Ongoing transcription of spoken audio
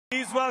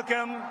Please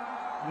welcome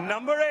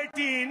number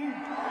 18,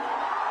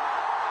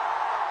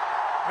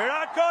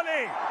 Virat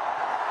Kohli.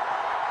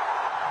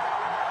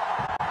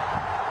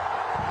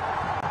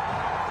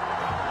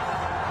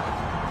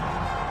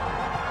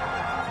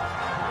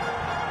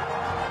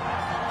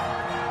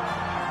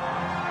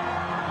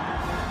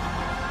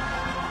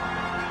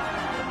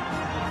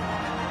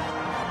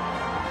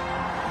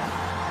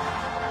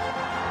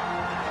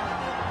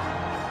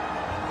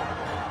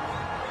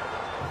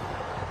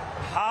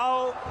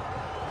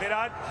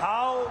 Virat,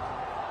 how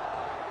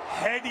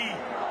heady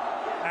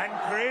and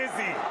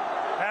crazy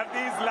have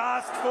these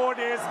last 4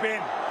 days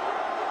been?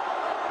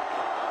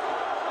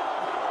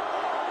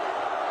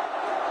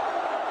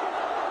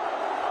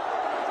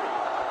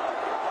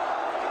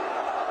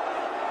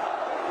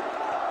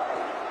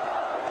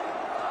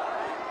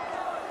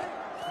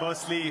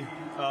 Firstly,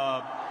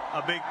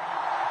 a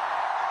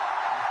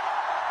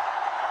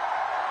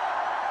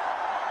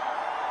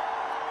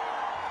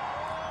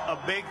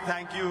big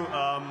thank you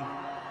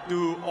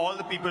to all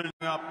the people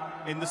up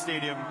in the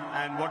stadium,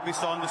 and what we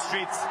saw on the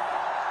streets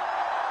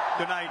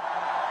tonight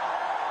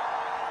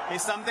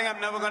is something I'm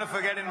never going to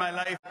forget in my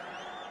life.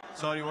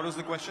 Sorry, what was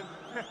the question?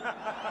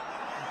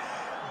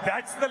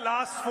 That's the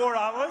last 4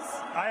 hours.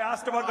 I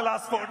asked about the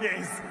last 4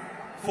 days.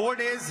 4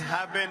 days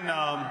have been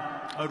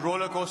a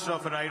roller coaster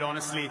of a ride,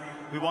 honestly.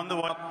 We won the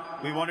World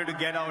Cup. We wanted to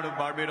get out of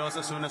Barbados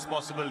as soon as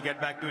possible, get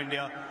back to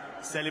India,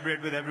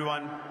 celebrate with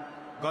everyone.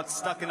 Got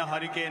stuck in a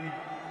hurricane,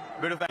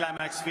 bit of a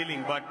climax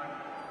feeling, but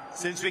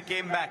since we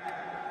came back,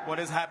 what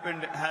has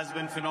happened has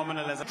been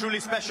phenomenal. As truly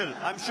special.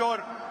 I'm sure,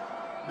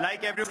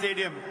 like every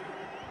stadium,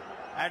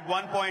 at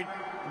one point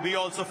we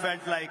also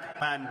felt like,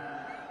 man,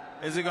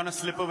 is it going to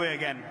slip away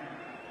again?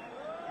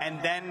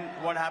 And then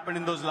what happened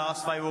in those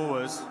last 5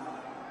 overs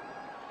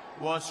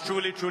was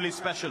truly, truly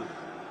special.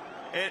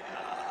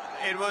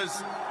 It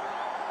was...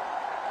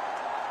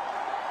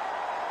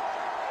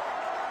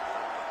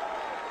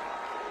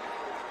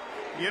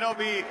 You know,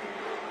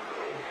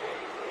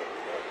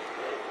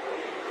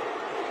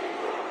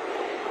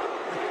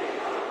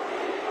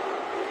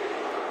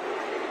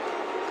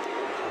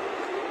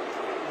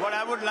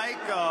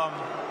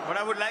 What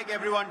I would like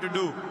everyone to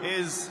do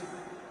is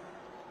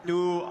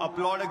to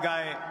applaud a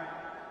guy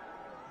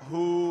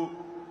who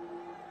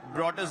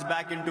brought us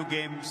back into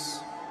games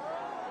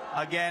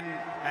again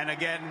and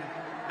again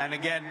and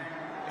again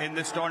in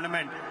this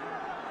tournament.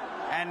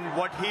 And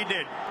what he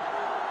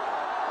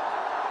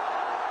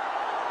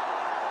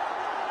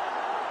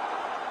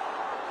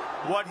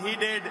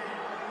did,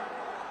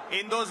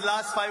 in those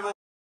last 5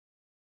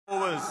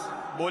 overs,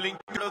 bowling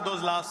two of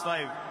those last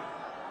 5,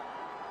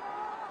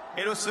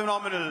 it was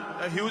phenomenal.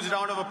 A huge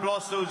round of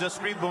applause to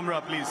Jasprit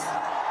Bumrah, please.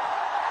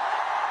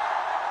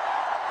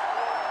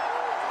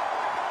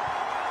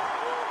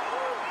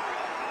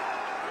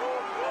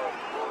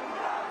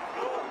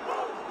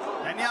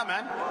 And yeah,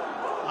 man,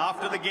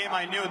 after the game,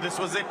 I knew this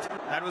was it.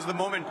 That was the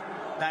moment.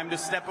 Time to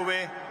step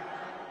away,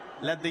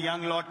 let the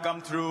young lot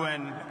come through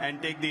and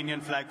take the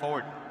Indian flag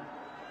forward.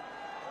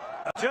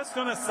 Just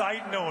on a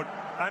side note,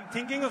 I'm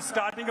thinking of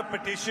starting a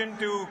petition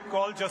to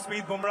call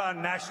Jasprit Bumrah a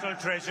national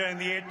treasure and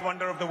the 8th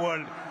wonder of the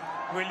world.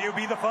 Will you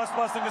be the first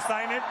person to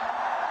sign it?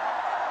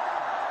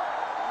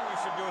 You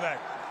should do that.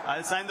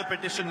 I'll sign the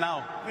petition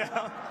now.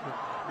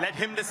 Let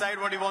him decide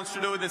what he wants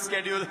to do with his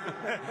schedule.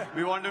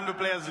 We want him to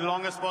play as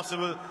long as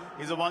possible.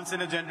 He's a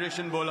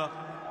once-in-a-generation bowler,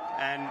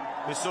 and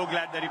we're so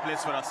glad that he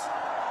plays for us.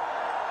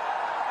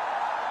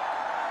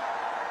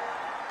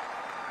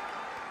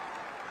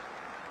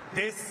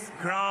 This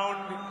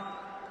ground,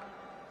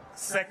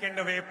 2nd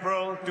of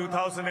April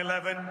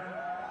 2011,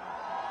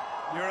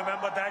 you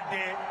remember that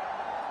day,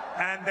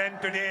 and then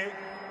today,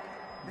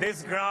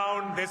 this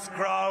ground, this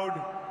crowd,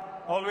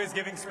 always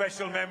giving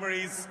special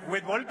memories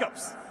with World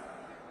Cups.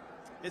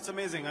 It's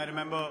amazing. I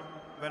remember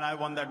when I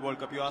won that World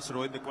Cup, you asked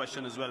Rohit the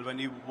question as well, when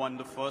he won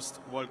the first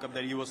World Cup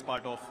that he was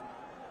part of.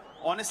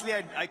 Honestly,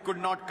 I could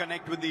not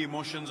connect with the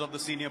emotions of the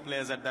senior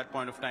players at that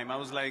point of time. I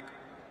was like,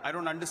 I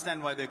don't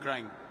understand why they're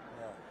crying.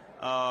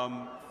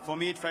 For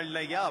me, it felt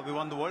like, yeah, we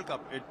won the World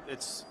Cup.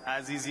 It's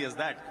as easy as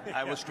that.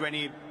 I was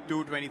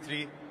 22,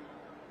 23.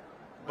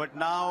 But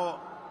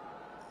now,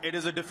 it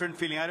is a different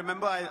feeling. I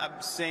remember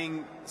I'm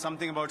saying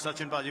something about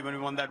Sachin Paji when we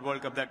won that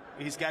World Cup, that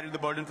he's carried the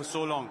burden for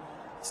so long.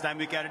 It's time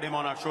we carried him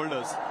on our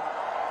shoulders.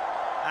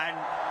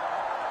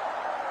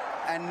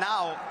 And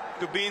now,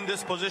 to be in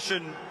this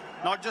position,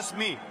 not just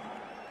me,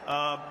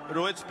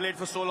 Rohit's played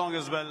for so long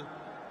as well.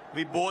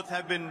 We both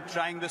have been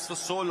trying this for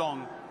so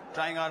long,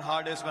 trying our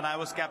hardest. When I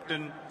was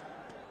captain,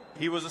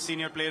 he was a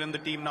senior player in the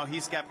team. Now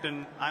he's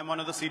captain. I'm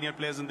one of the senior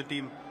players in the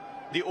team.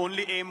 The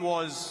only aim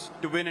was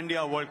to win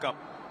India a World Cup.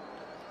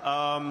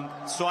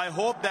 So I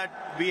hope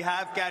that we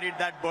have carried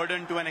that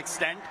burden to an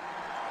extent,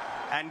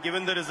 and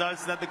given the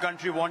results that the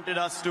country wanted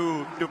us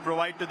to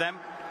provide to them,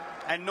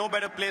 and no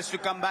better place to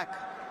come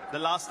back. The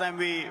last time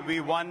we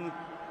won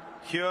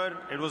here,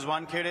 it was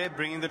wankhade.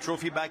 Bringing the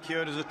trophy back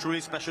here is a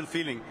truly special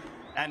feeling.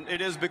 And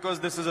it is because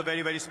this is a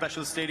very, very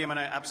special stadium, and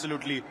I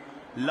absolutely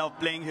love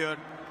playing here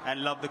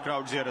and love the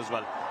crowds here as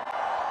well.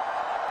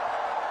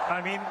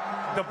 I mean,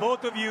 the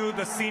both of you,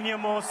 the senior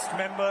most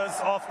members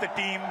of the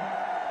team,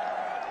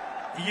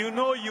 you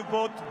know you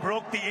both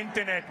broke the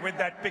internet with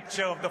that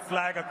picture of the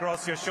flag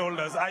across your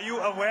shoulders. Are you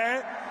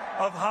aware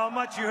of how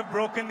much you have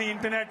broken the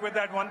internet with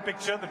that one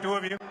picture, the two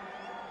of you?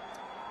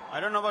 I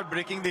don't know about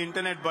breaking the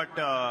internet, but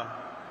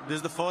this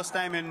is the first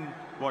time in,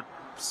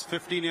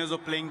 15 years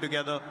of playing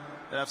together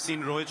that I've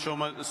seen Rohit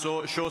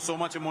show so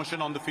much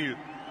emotion on the field.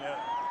 Yeah.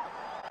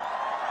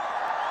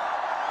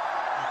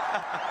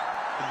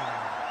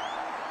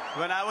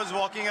 When I was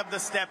walking up the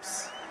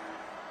steps,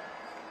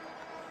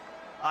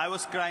 I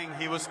was crying,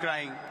 he was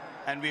crying,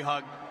 and we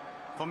hugged.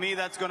 For me,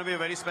 that's going to be a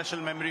very special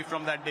memory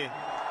from that day.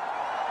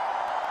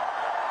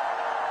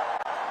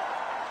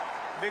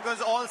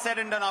 Because all said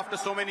and done after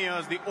so many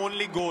years, the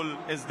only goal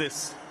is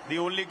this. The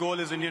only goal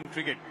is Indian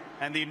cricket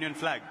and the Indian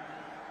flag.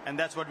 And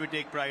that's what we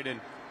take pride in.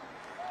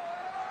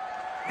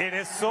 It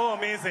is so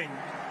amazing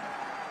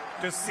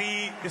to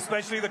see,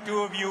 especially the two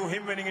of you,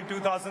 him winning in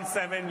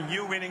 2007,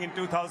 you winning in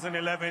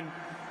 2011.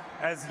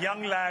 As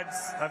young lads,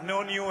 I've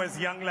known you as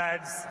young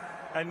lads.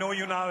 I know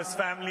you now as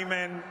family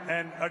men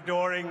and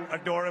adoring,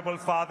 adorable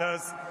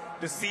fathers.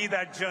 To see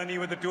that journey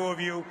with the two of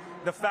you,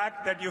 the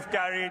fact that you've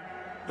carried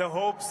the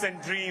hopes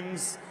and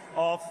dreams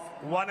of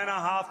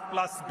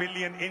 1.5+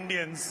 billion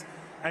Indians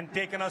and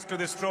taken us to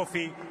this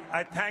trophy,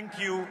 I thank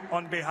you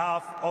on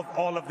behalf of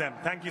all of them.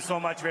 Thank you so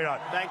much,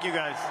 Virat. Thank you,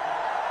 guys.